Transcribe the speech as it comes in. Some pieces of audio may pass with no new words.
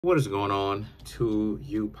What is going on to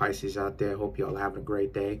you Pisces out there? Hope y'all having a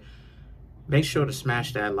great day. Make sure to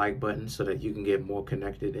smash that like button so that you can get more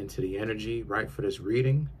connected into the energy, right, for this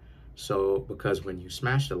reading. So, because when you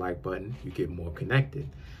smash the like button, you get more connected.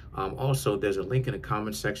 Also, there's a link in the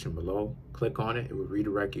comment section below. Click on it. It will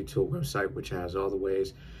redirect you to a website which has all the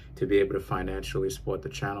ways to be able to financially support the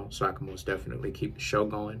channel, so I can most definitely keep the show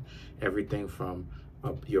going. Everything from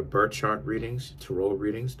your birth chart readings, tarot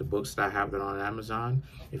readings, the books that I have that on Amazon.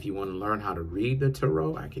 If you want to learn how to read the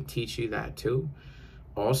tarot, I can teach you that too.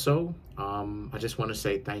 Also, I just want to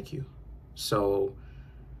say thank you. So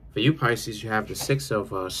for you Pisces, you have the Six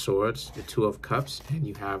of Swords, the Two of Cups, and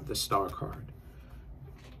you have the Star card.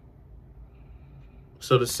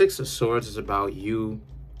 So the Six of Swords is about you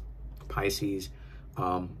Pisces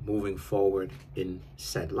moving forward in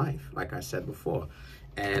said life, like I said before.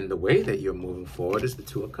 And the way that you're moving forward is the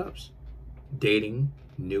Two of Cups, dating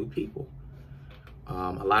new people.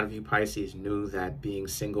 A lot of you Pisces knew that being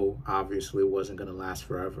single obviously wasn't going to last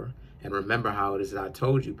forever. And remember how it is that I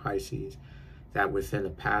told you, Pisces, that within the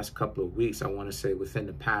past couple of weeks, I want to say within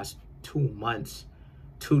the past 2 months,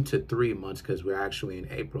 2 to 3 months, because we're actually in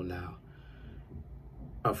April now,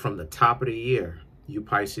 from the top of the year, you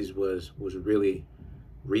Pisces was really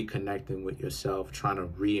reconnecting with yourself, trying to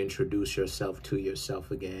reintroduce yourself to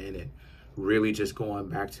yourself again, and really just going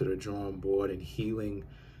back to the drawing board and healing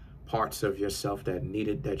parts of yourself that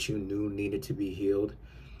you knew needed to be healed.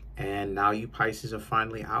 And now you Pisces are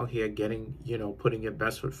finally out here getting, putting your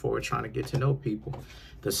best foot forward, trying to get to know people.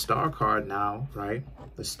 The Star card now, right?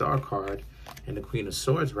 The Star card and the Queen of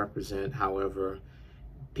Swords represent, however,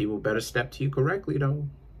 people better step to you correctly though,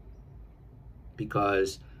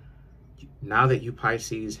 because now that you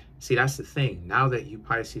Pisces, see, that's the thing. Now that you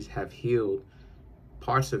Pisces have healed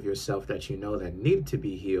parts of yourself that you know that needed to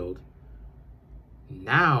be healed,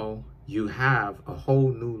 now you have a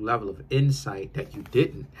whole new level of insight that you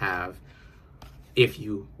didn't have if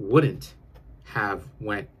you wouldn't have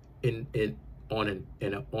went on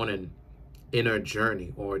an inner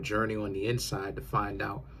journey, or a journey on the inside to find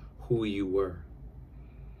out who you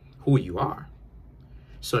are.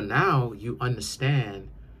 So now you understand,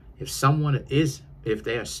 if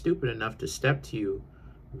they are stupid enough to step to you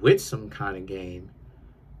with some kind of game,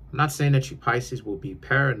 I'm not saying that you Pisces will be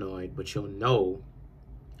paranoid, but you'll know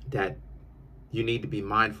that you need to be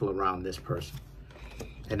mindful around this person.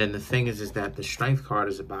 And then the thing is that the Strength card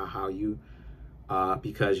is about how you,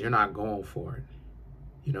 because you're not going for it.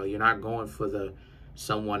 You're not going for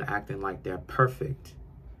someone acting like they're perfect,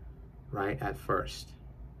 right, at first.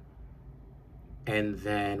 And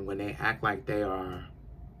then when they act like they are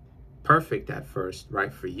perfect at first,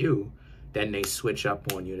 right, for you, then they switch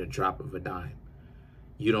up on you at a drop of a dime.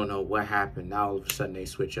 You don't know what happened. Now all of a sudden they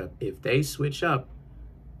switch up. If they switch up,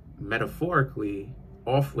 metaphorically,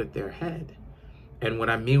 off with their head. And what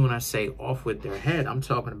I mean when I say off with their head, I'm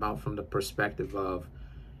talking about from the perspective of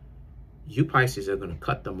you Pisces are going to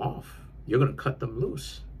cut them off. You're going to cut them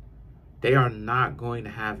loose. They are not going to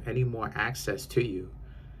have any more access to you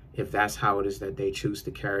if that's how it is that they choose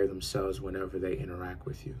to carry themselves whenever they interact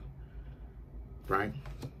with you, right?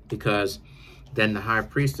 Because then the High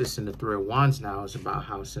Priestess and the Three of Wands now is about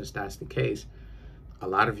how, since that's the case, a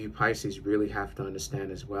lot of you Pisces really have to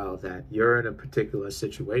understand as well that you're in a particular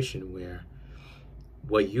situation where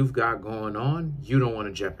what you've got going on, you don't want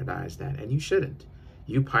to jeopardize that, and you shouldn't.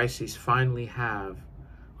 You Pisces finally have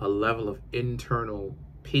a level of internal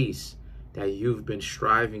peace that you've been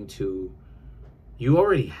striving to. You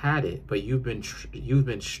already had it, but you've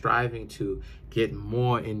been striving to get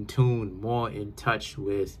more in tune, more in touch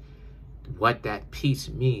with what that peace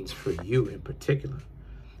means for you in particular.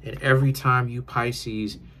 And every time you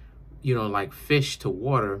Pisces, like fish to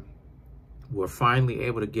water, were finally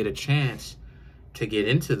able to get a chance to get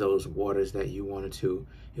into those waters that you wanted to,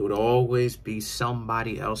 it would always be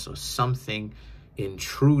somebody else or something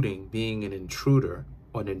intruding, being an intruder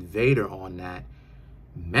or an invader on that,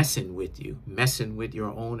 messing with you, messing with your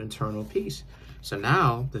own internal peace. So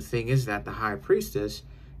now the thing is that the High Priestess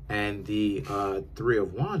and the Three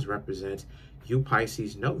of Wands represents you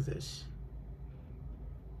Pisces know this.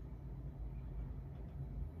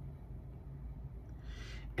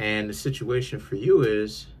 And the situation for you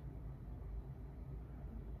is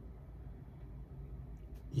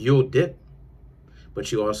you'll dip,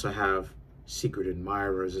 but you also have secret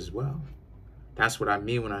admirers as well. That's what I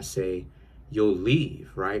mean when I say you'll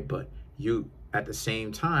leave, right? But you, at the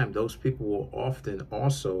same time, those people will often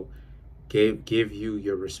also give you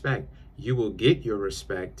your respect. You will get your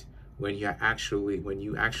respect when you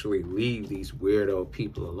actually leave these weirdo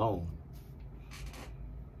people alone.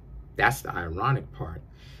 That's the ironic part.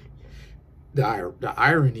 the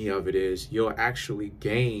irony of it is you'll actually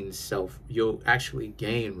gain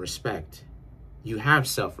respect. You have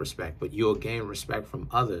self-respect, but you'll gain respect from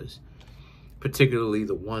others, particularly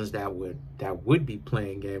the ones that would be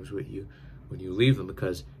playing games with you when you leave them,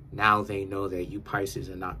 because now they know that you Pisces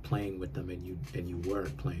are not playing with them, and you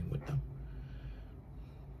weren't playing with them.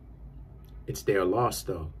 It's their loss,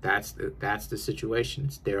 though. That's the situation.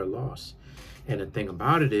 It's their loss. And the thing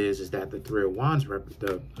about it is that the Three of Wands,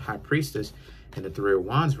 the High Priestess, and the Three of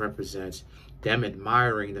Wands represents them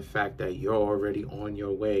admiring the fact that you're already on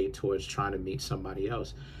your way towards trying to meet somebody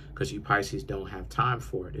else, because you Pisces don't have time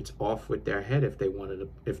for it. It's off with their head if they want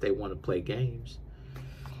to play games.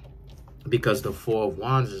 Because the Four of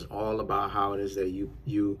Wands is all about how it is that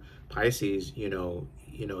you Pisces,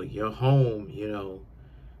 your home,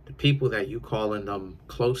 the people that you calling them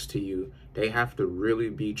close to you, they have to really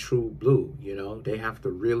be true blue, they have to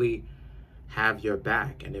really have your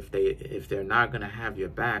back. And if they're not going to have your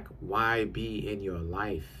back, why be in your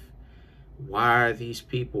life? Why are these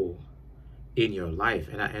people in your life?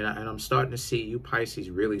 And I'm starting to see you Pisces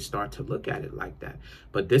really start to look at it like that.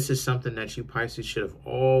 But this is something that you Pisces should have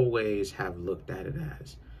always have looked at it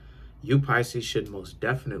as. You Pisces should most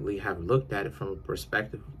definitely have looked at it from a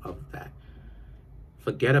perspective of that.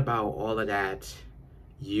 Forget about all of that,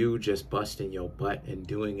 you just busting your butt and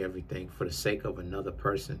doing everything for the sake of another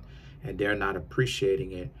person, and they're not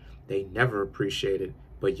appreciating it. They never appreciate it,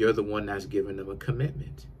 but you're the one that's giving them a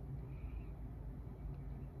commitment.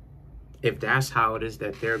 If that's how it is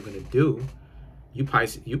that they're going to do, you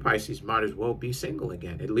Pisces might as well be single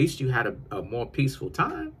again. At least you had a more peaceful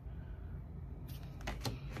time.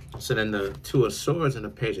 So then the Two of Swords and the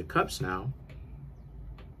Page of Cups now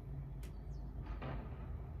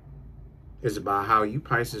is about how you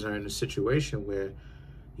Pisces are in a situation where,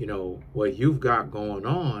 what you've got going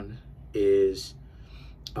on is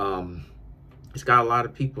it's got a lot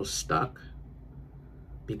of people stuck,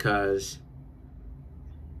 because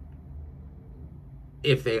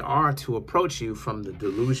if they are to approach you from the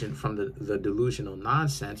delusion, from the delusional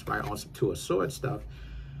nonsense, right, on some Two of Swords stuff,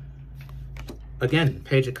 again,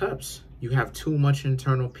 Page of Cups, you have too much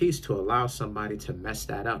internal peace to allow somebody to mess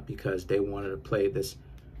that up because they wanted to play this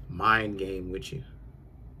mind game with you.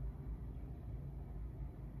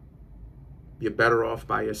 You're better off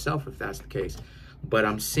by yourself if that's the case. But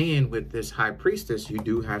I'm seeing with this High Priestess, you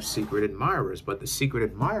do have secret admirers, but the secret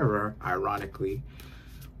admirer, ironically,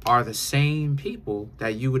 are the same people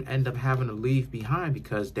that you would end up having to leave behind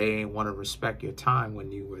because they ain't want to respect your time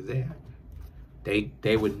when you were there.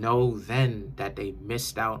 They would know then that they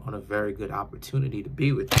missed out on a very good opportunity to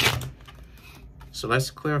be with you. So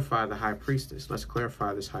let's clarify the High Priestess. Let's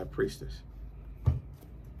clarify this High Priestess.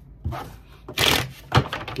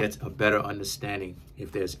 Get a better understanding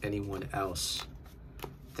if there's anyone else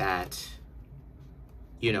that,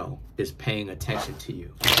 is paying attention to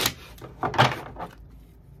you.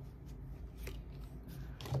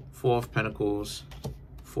 Four of Pentacles,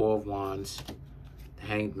 Four of Wands, the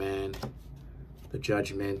Hanged Man, the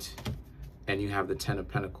Judgment, and you have the Ten of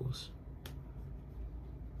Pentacles.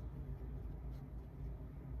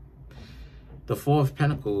 The Four of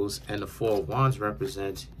Pentacles and the Four of Wands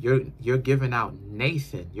represents you're giving out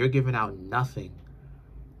Nathan. You're giving out nothing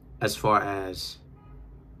as far as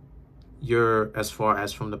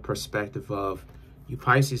from the perspective of you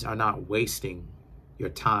Pisces are not wasting your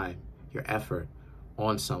time, your effort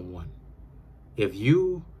on someone. If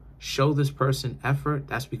you show this person effort,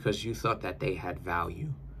 that's because you thought that they had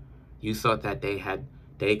value. You thought that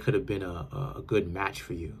they could have been a good match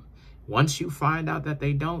for you. Once you find out that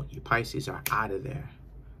they don't, you Pisces are out of there.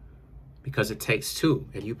 Because it takes two.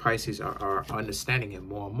 And you Pisces are understanding it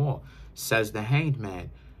more and more. Says the Hanged Man.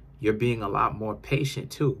 You're being a lot more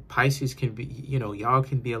patient too. Pisces can be, y'all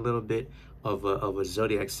can be a little bit of a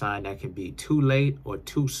zodiac sign that can be too late or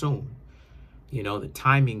too soon. The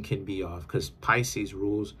timing can be off because Pisces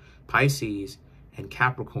and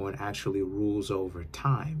Capricorn actually rules over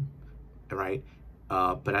time, right?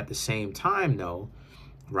 But at the same time, though,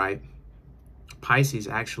 right, Pisces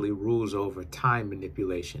actually rules over time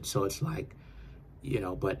manipulation. So it's like,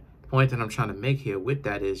 but the point that I'm trying to make here with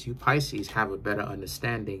that is you Pisces have a better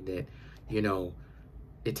understanding that,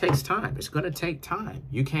 it takes time. It's going to take time.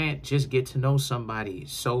 You can't just get to know somebody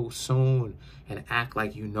so soon and act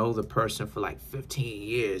like you know the person for like 15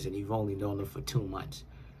 years and you've only known them for 2 months.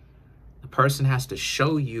 The person has to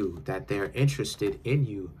show you that they're interested in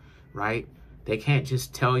you, right? They can't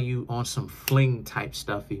just tell you on some fling type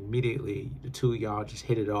stuff immediately. The two of y'all just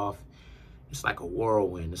hit it off. It's like a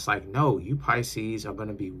whirlwind. It's like, no, you Pisces are going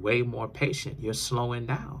to be way more patient. You're slowing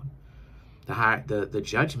down. The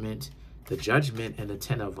Judgment The Judgment and the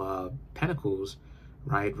Ten of Pentacles,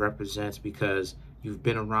 right, represents because you've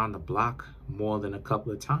been around the block more than a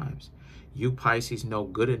couple of times. You Pisces know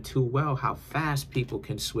good and too well how fast people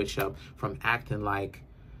can switch up from acting like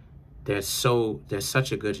they're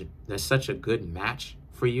such a good match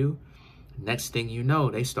for you. Next thing you know,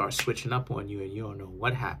 they start switching up on you and you don't know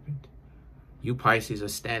what happened. You Pisces are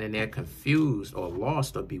standing there confused or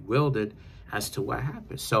lost or bewildered as to what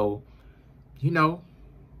happened. So, you know,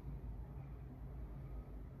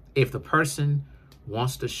 if the person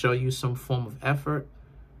wants to show you some form of effort,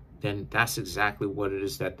 then that's exactly what it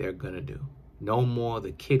is that they're going to do. No more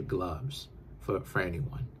the kid gloves for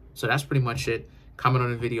anyone. So that's pretty much it. Comment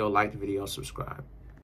on the video, like the video, subscribe.